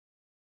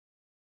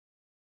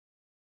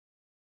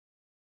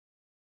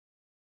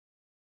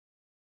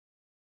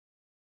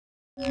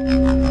Hello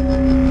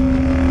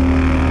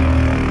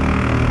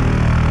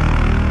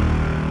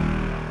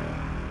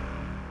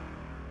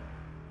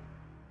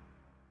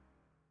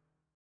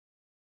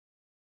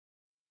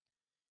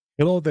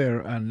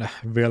there and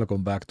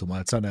welcome back to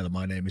my channel.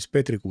 My name is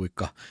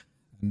𝗃𝗃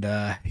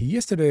and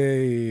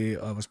yesterday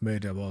I was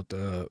made about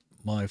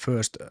my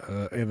first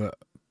ever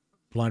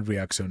blind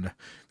reaction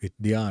with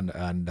Dianne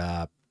and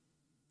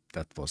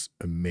that was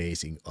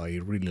amazing. I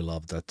really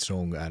love that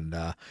song and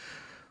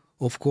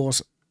of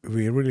course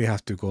we really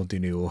have to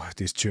continue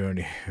this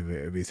journey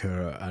with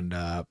her and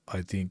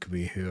I think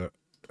we hear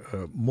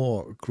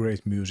more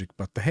great music,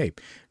 but hey,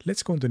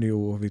 let's continue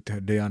with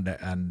Dianne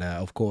and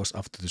of course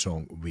after the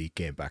song we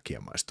came back here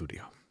in my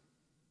studio.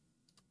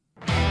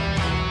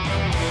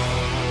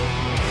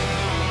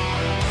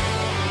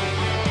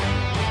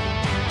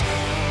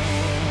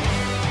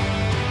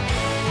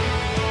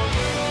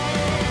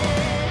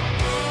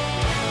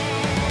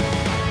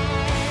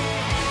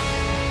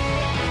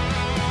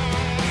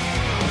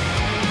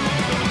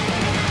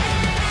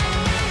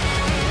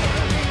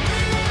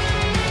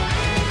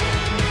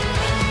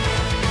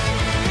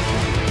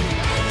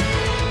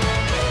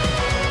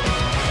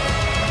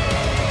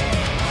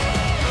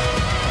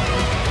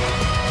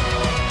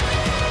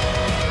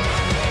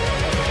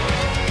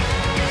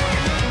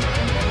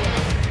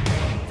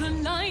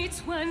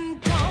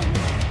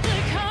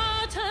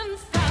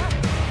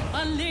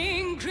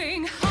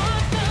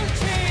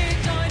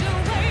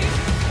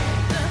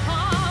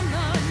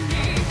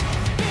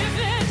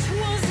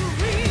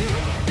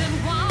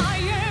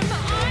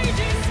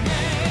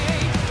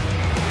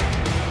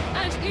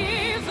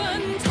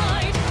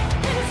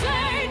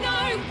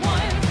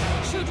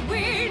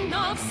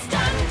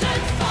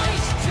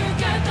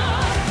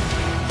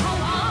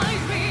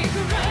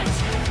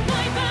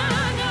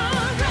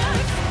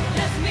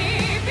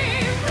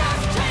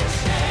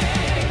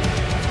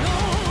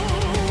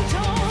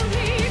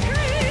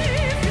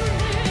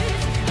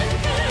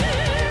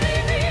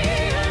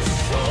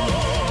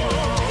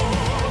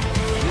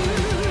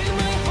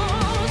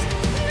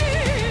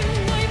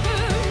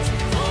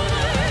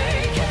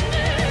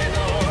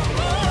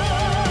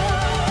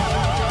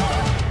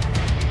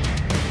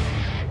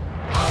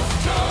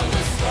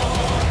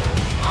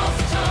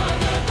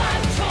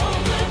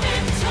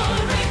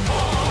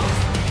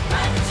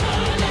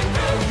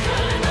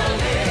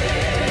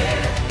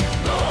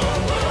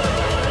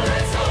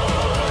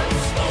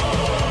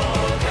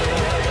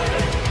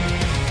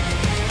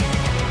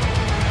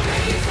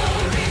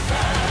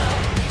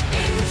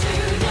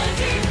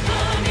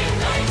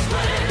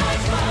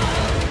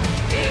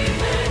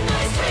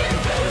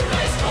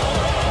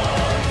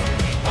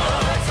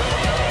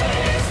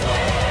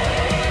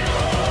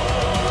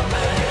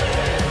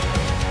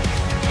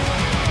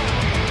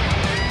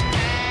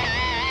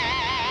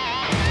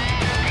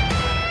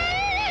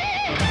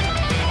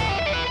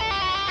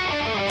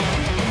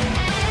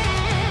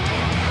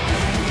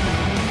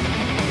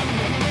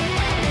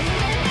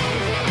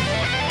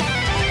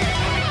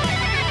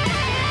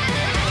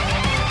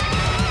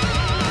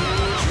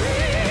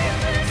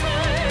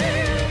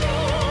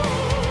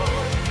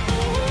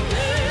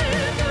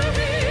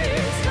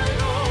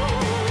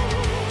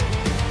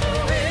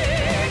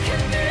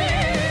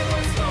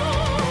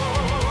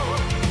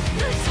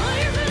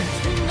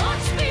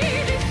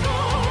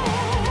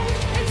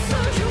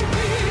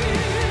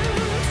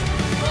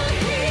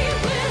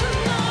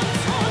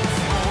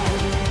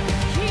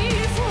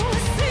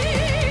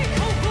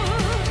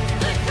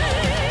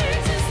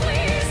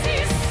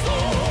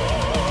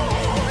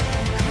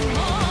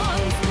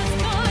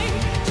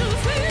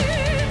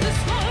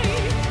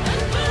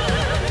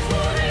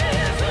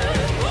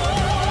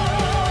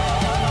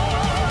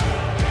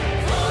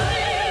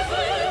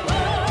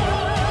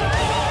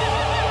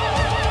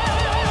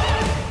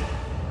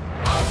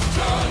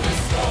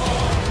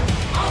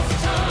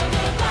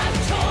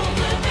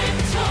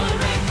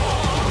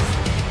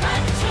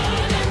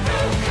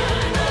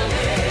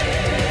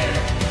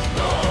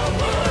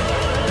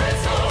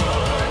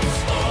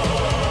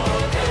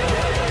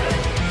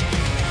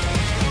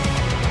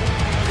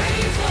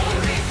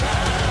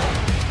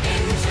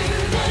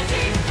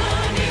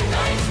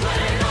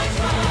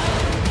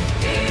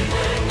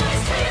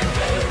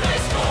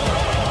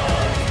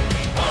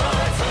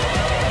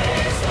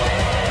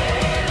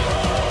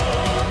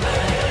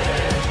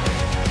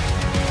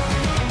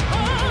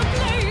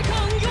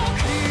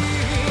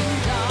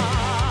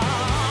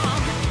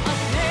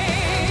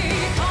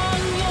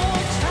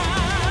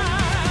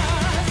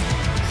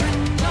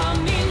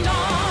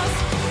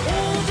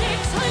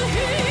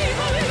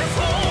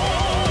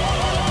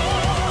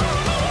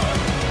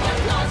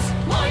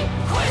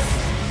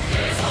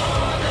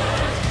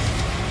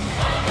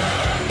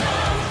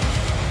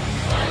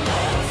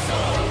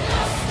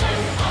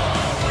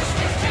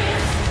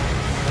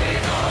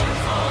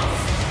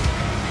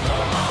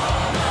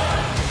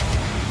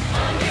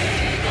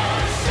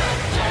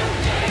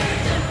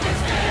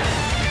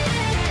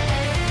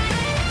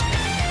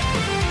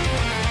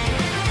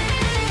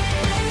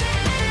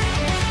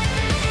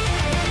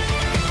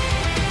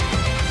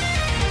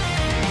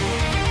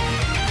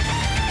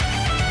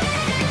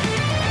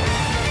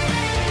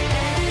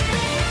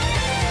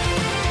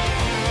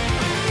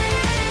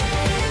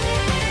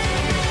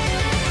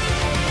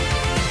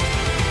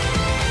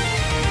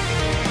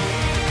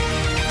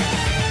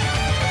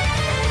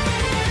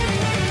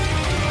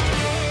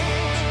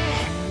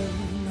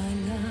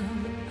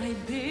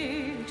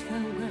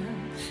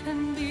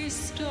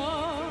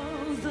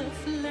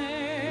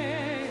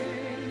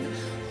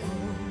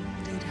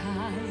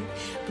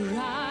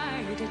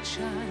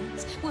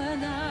 shines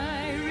when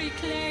I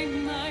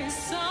reclaim my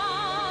song.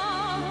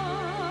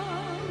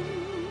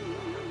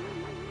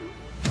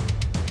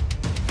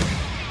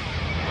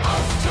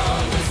 After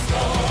the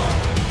storm,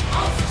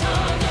 after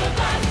the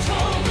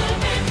battle, the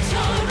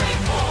victory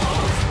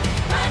falls.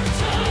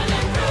 Battered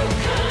and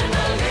broken,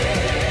 I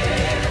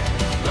live.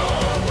 No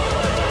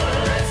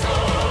words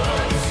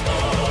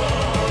unspoken.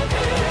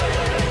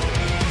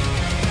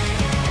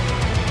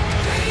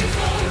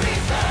 Bravery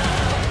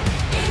fell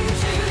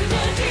into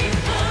the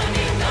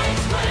deepening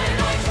night when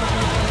I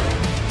tried.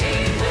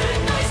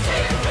 Even I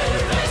still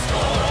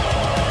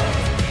restored.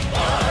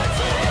 But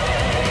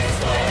days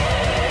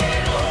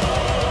went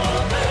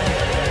over.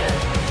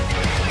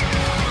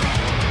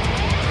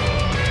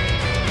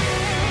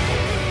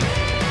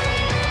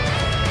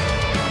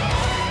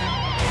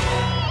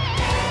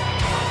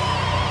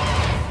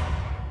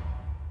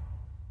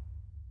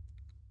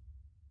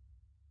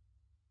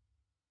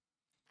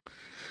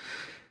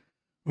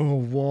 Oh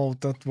wow,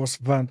 that was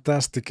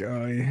fantastic.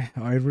 I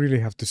really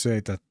have to say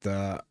that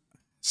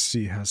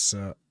she has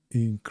an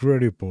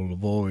incredible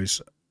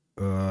voice,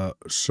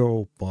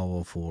 so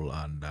powerful,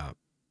 and I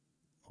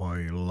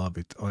love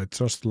it. I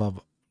just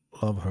love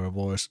her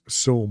voice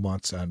so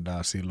much, and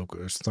she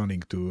looked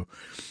stunning too.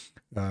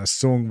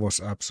 Song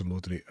was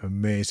absolutely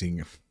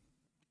amazing,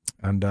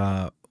 and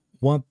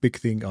one big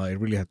thing I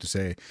really have to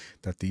say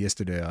that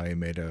yesterday I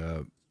made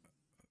a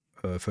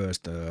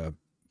first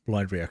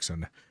blind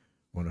reaction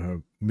on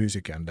her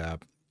music, and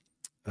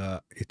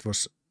it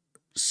was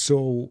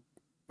so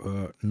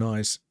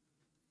nice.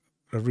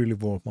 It really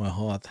warmed my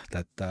heart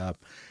that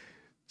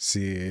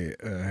she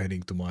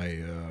heading to my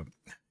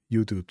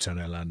YouTube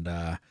channel and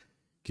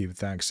give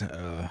thanks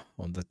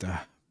on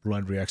that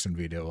blind reaction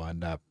video,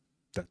 and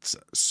that's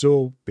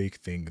so big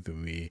thing to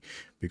me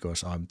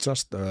because I'm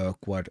just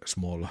quite a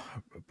small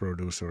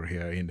producer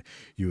here in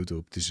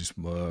YouTube. This is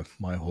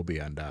my hobby,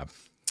 and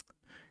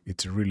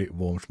it really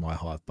warms my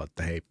heart. But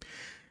hey,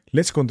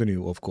 let's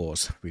continue, of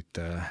course, with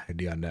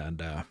Dianne,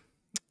 and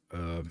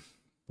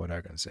what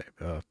I can say.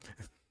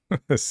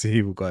 See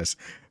you guys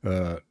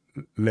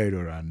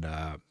later, and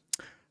have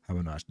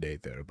a nice day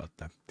there. But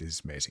this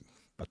is amazing.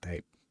 But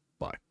hey,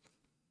 bye.